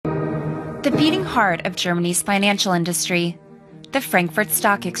The beating heart of Germany's financial industry, the Frankfurt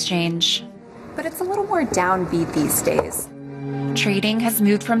Stock Exchange. But it's a little more downbeat these days. Trading has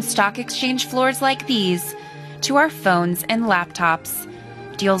moved from stock exchange floors like these to our phones and laptops.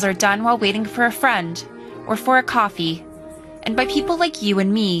 Deals are done while waiting for a friend or for a coffee, and by people like you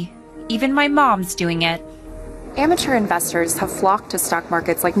and me. Even my mom's doing it. Amateur investors have flocked to stock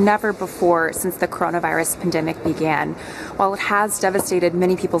markets like never before since the coronavirus pandemic began. While it has devastated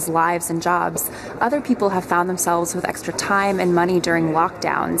many people's lives and jobs, other people have found themselves with extra time and money during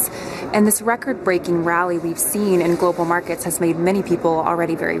lockdowns. And this record-breaking rally we've seen in global markets has made many people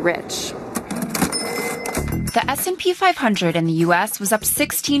already very rich. The S&P 500 in the U.S. was up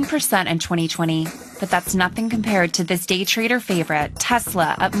 16% in 2020, but that's nothing compared to this day trader favorite,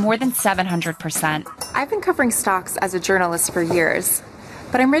 Tesla, up more than 700%. I've been covering stocks as a journalist for years,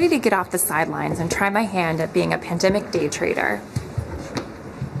 but I'm ready to get off the sidelines and try my hand at being a pandemic day trader.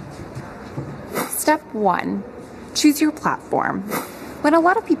 Step 1. Choose your platform. When a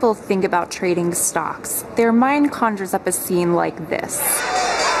lot of people think about trading stocks, their mind conjures up a scene like this.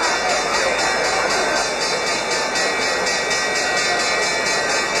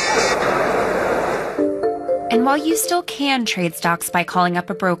 And while you still can trade stocks by calling up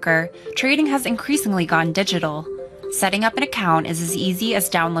a broker, trading has increasingly gone digital. Setting up an account is as easy as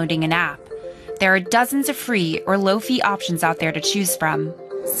downloading an app. There are dozens of free or low-fee options out there to choose from.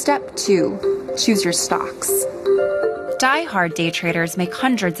 Step 2. Choose your stocks. Die-hard day traders make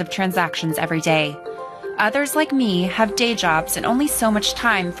hundreds of transactions every day. Others, like me, have day jobs and only so much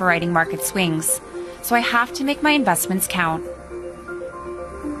time for riding market swings, so I have to make my investments count.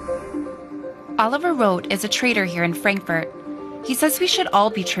 Oliver Roth is a trader here in Frankfurt. He says we should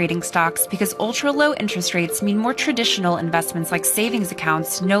all be trading stocks because ultra-low interest rates mean more traditional investments like savings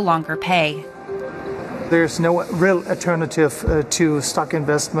accounts no longer pay. There's no real alternative to stock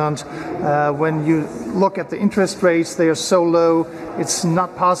investment. When you look at the interest rates, they are so low, it's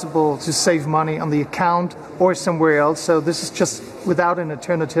not possible to save money on the account or somewhere else. So this is just without an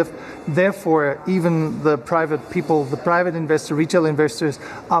alternative. Therefore, even the private people, the private investor, retail investors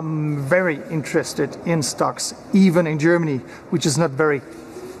are very interested in stocks, even in Germany, which is not very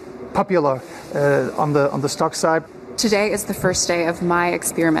popular on the stock side. Today is the first day of my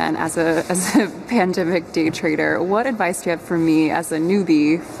experiment as a pandemic day trader. What advice do you have for me as a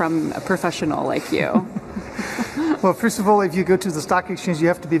newbie from a professional like you? Well, first of all, if you go to the stock exchange, you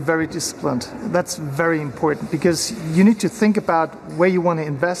have to be very disciplined. That's very important because you need to think about where you want to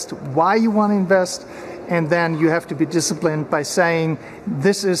invest, why you want to invest, and then you have to be disciplined by saying,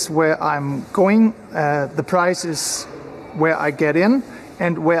 this is where I'm going, the price is where I get in,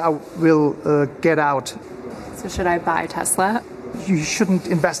 and where I will get out. So should I buy Tesla? You shouldn't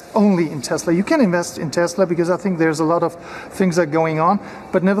invest only in Tesla. You can invest in Tesla because I think there's a lot of things that are going on.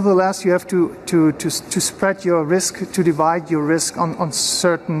 But nevertheless, you have to spread your risk, to divide your risk on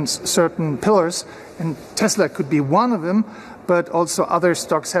certain pillars. And Tesla could be one of them, but also other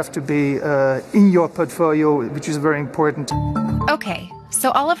stocks have to be in your portfolio, which is very important. Okay,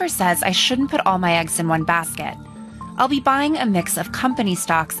 so Oliver says I shouldn't put all my eggs in one basket. I'll be buying a mix of company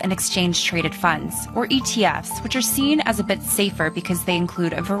stocks and exchange-traded funds, or ETFs, which are seen as a bit safer because they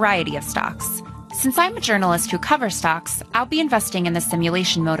include a variety of stocks. Since I'm a journalist who covers stocks, I'll be investing in the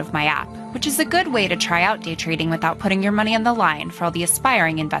simulation mode of my app, which is a good way to try out day trading without putting your money on the line for all the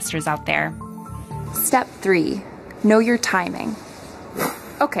aspiring investors out there. Step 3. Know your timing.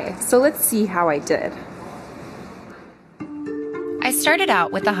 Okay, so let's see how I did. I started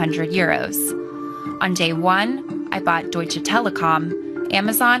out with 100 euros. On day 1, I bought Deutsche Telekom,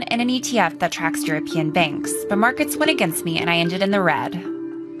 Amazon, and an ETF that tracks European banks, but markets went against me and I ended in the red.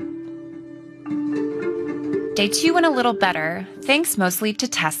 Day 2 went a little better, thanks mostly to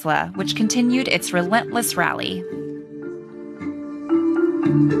Tesla, which continued its relentless rally.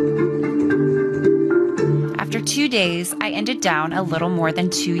 After 2 days, I ended down a little more than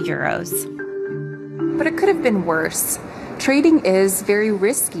 2 euros. But it could have been worse. Trading is very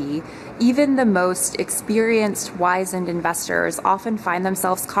risky. Even the most experienced, wizened investors often find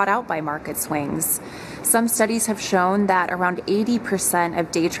themselves caught out by market swings. Some studies have shown that around 80%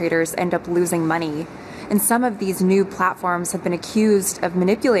 of day traders end up losing money. And some of these new platforms have been accused of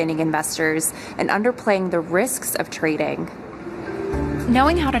manipulating investors and underplaying the risks of trading.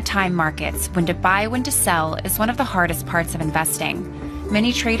 Knowing how to time markets, when to buy, when to sell, is one of the hardest parts of investing.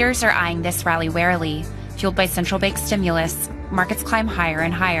 Many traders are eyeing this rally warily. Fueled by central bank stimulus, markets climb higher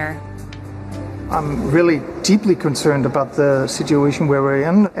and higher. I'm really deeply concerned about the situation where we're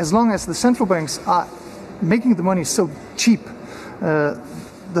in. As long as the central banks are making the money so cheap,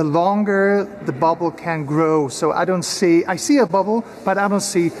 the longer the bubble can grow. So I see a bubble, but I don't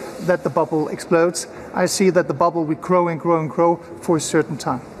see that the bubble explodes. I see that the bubble will grow and grow and grow for a certain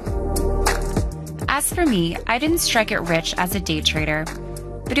time. As for me, I didn't strike it rich as a day trader,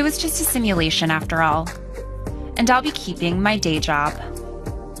 but it was just a simulation after all. And I'll be keeping my day job.